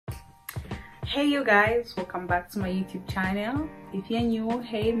Hey you guys, welcome back to my YouTube channel. If you're new,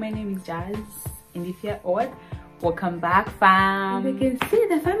 hey, my name is Jazz, and if you're old, welcome back, fam. You can see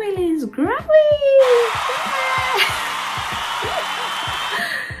the family is growing.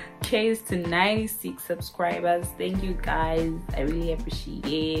 Cheers to 96 subscribers. Thank you guys, I really appreciate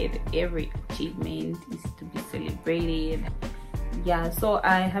it. Every achievement is to be celebrated. Yeah, so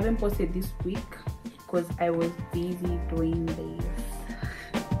I haven't posted this week because I was busy doing this.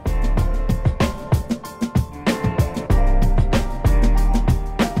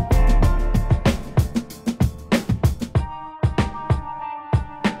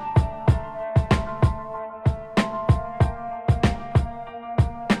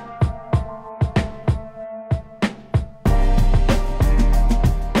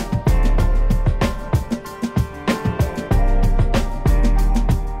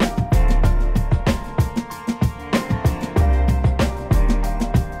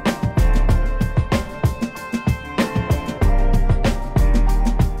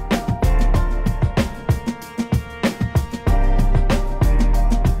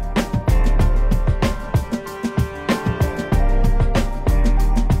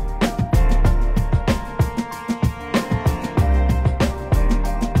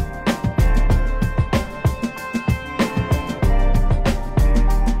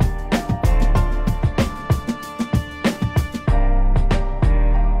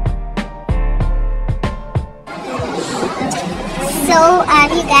 So,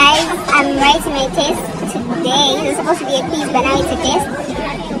 you guys, I'm writing my test today. It was supposed to be a quiz, but now it's a test.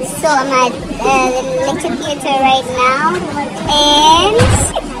 So, I'm at the lecture theater right now. And...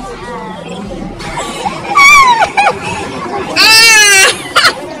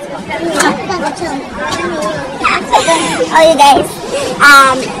 oh, you guys,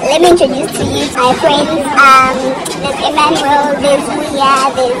 let me introduce to you my friends. There's Emmanuel, there's Mia,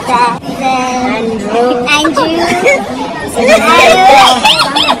 there's Andrew.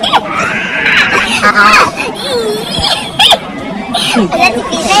 That's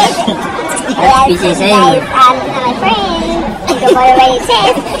PJ. Guys, my friends. Don't worry about the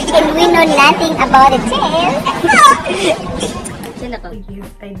test, and we know nothing about the test. Yes,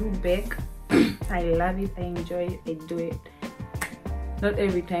 I do bake. I love it, I enjoy it, I do it. Not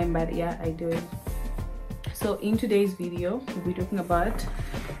every time, but yeah, I do it. So in today's video, we'll be talking about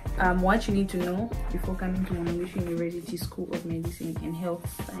what you need to know before coming to Mulungushi University School of Medicine and Health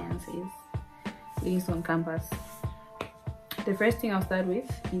Sciences, LIVINGSTONE campus. The first thing I'll start with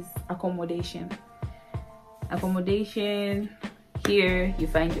is accommodation. Accommodation, here you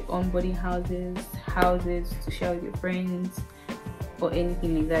find your own boarding houses to share with your friends or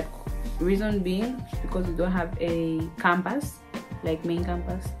anything like that. Reason being, because we don't have a campus, like main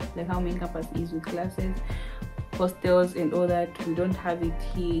campus, like how main campus is with classes, hostels and all that. We don't have it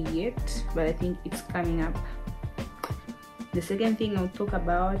here yet, but I think it's coming up. The second thing I'll talk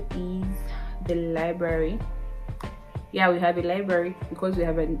about is the library. Yeah, we have a library because we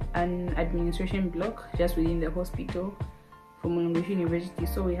have an administration block just within the hospital for Mulungushi University.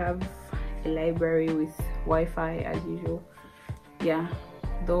 So we have a library with Wi-Fi as usual. Yeah,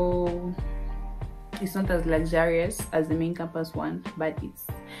 though it's not as luxurious as the main campus one, but it's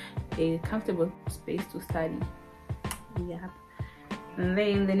a comfortable space to study. Yeah, and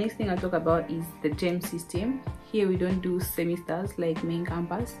then the next thing I'll talk about is the term system. Here we don't do semesters like main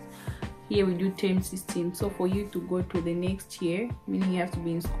campus. Here we do term system. So for you to go to the next year, meaning you have to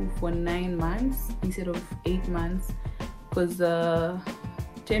be in school for 9 months instead of 8 months, because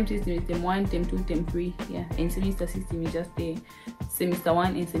term system is term 1, term 2, term 3. Yeah, and semester system is just the semester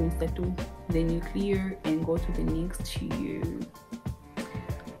 1 and semester 2. Then you clear and go to the next year.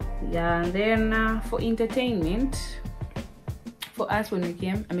 Yeah, and then for entertainment, for us when we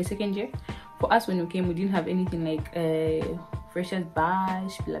came, I'm a second year. For us when we came, we didn't have anything like freshers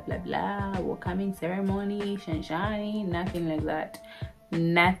bash, blah blah blah, welcoming ceremony, shanshani, nothing like that.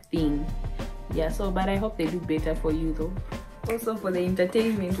 Nothing. Yeah, so but I hope they do better for you though. Also for the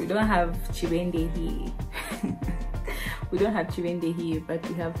entertainment, we don't have Chibende here. We don't have Chibende here, but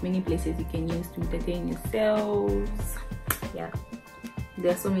we have many places you can use to entertain yourselves. Yeah,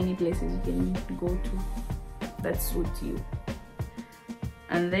 there are so many places you can go to that suit you.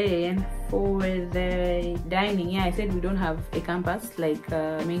 And then for the dining, yeah, I said we don't have a campus like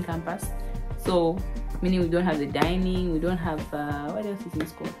main campus, so meaning we don't have the dining, we don't have what else is in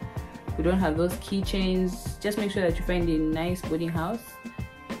school, we don't have those keychains. Just make sure that you find a nice boarding house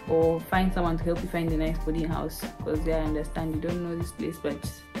or find someone to help you find a nice boarding house, because I understand you don't know this place,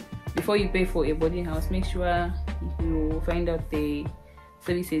 but before you pay for a boarding house, make sure you find out the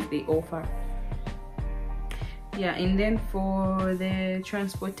services they offer. Yeah, and then for the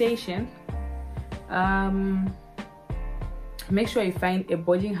transportation, make sure you find a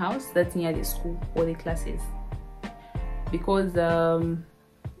boarding house that's near the school or the classes, because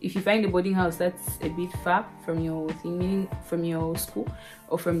if you find a boarding house that's a bit far from your thing, meaning from your school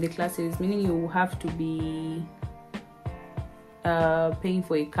or from the classes, meaning you have to be paying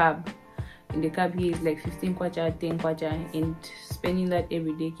for a cab, and the cab here is like 15 kwacha, 10 kwacha, and spending that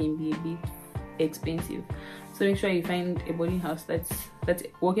every day can be a bit expensive. So make sure you find a boarding house that's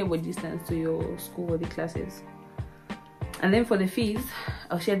walkable distance to your school or the classes. And then for the fees,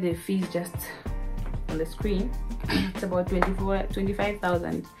 I'll share the fees just on the screen. It's about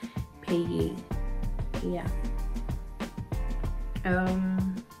 25,000 per year. Yeah.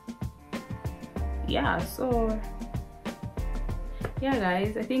 Yeah, so yeah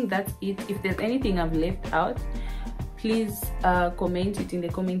guys, I think that's it. If there's anything I've left out, please comment it in the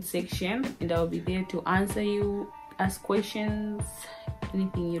comment section, and I'll be there to answer you, ask questions,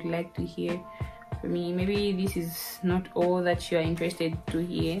 anything you'd like to hear from me. Maybe this is not all that you are interested to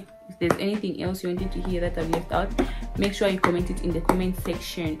hear. If there's anything else you wanted to hear that I've left out, make sure you comment it in the comment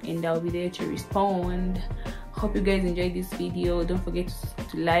section, and I'll be there to respond. Hope you guys enjoyed this video. Don't forget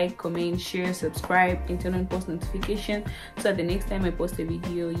to like, comment, share, subscribe, and turn on post notification so that the next time I post a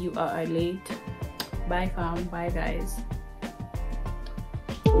video you are alert. Bye fam, bye guys.